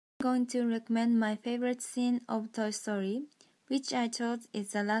Going to recommend my favorite scene of Toy Story, which I thought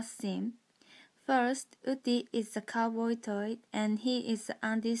is the last scene. First, Woody is a cowboy toy and he is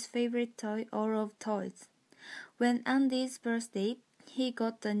Andy's favorite toy out of toys. When Andy's birthday, he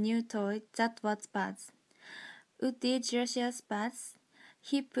got a new toy that was Buzz. Woody jealous Buzz.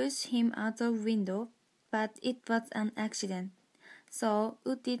 He pushed him out of window, but it was an accident. So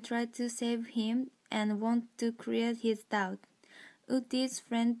Woody tried to save him and wanted to clear his doubt. Woody's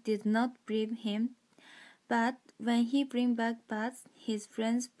friend did not believe him, but when he bring back Buzz, his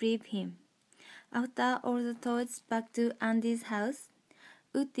friends believe him. After all the toys back to Andy's house,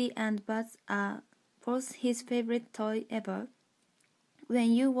 Woody and Buzz are both his favorite toy ever.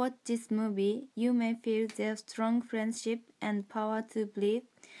 When you watch this movie, you may feel their strong friendship and power to believe,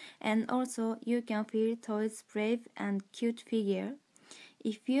 and also you can feel Toy's brave and cute figure.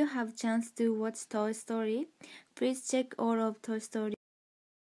 If you have chance to watch Toy Story, please check all of Toy Story.